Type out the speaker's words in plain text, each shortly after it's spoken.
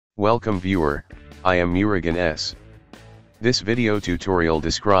Welcome viewer, I am Murugan S. This video tutorial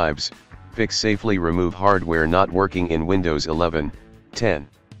describes, fix safely remove hardware not working in Windows 11, 10.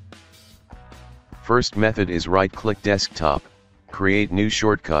 First method is right-click desktop, create new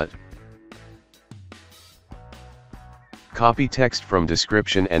shortcut. Copy text from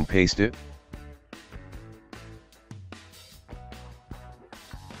description and paste it.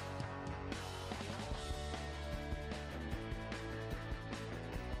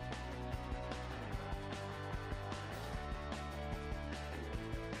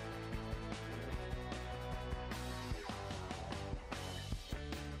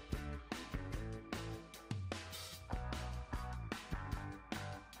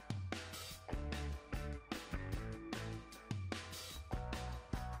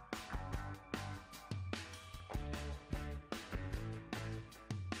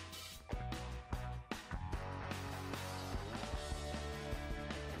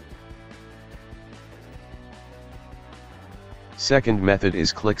 Second method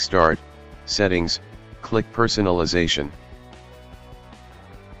is click Start, Settings, click Personalization.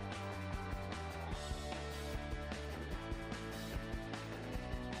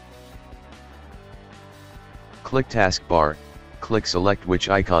 Click Taskbar, click select which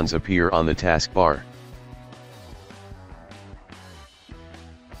icons appear on the taskbar.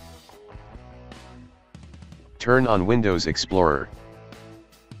 Turn on Windows Explorer.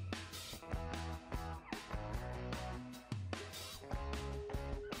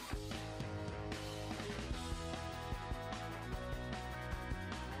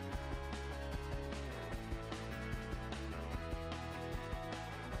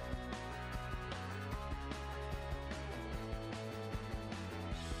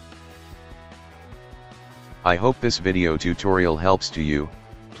 I hope this video tutorial helps to you.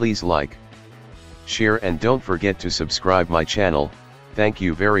 Please like, share and don't forget to subscribe my channel. Thank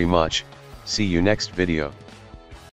you very much. See you next video.